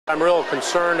I'm real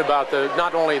concerned about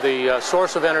not only the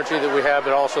source of energy that we have,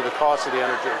 but also the cost of the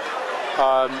energy.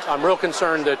 I'm real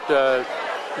concerned that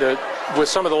with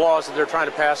some of the laws that they're trying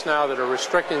to pass now that are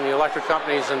restricting the electric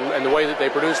companies and the way that they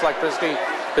produce electricity,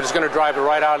 that is going to drive it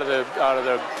right out of the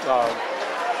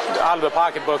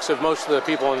pocketbooks of most of the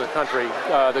people in the country.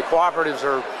 The cooperatives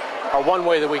are one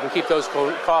way that we can keep those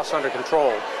costs under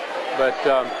control, but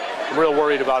I'm real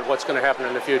worried about what's going to happen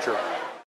in the future.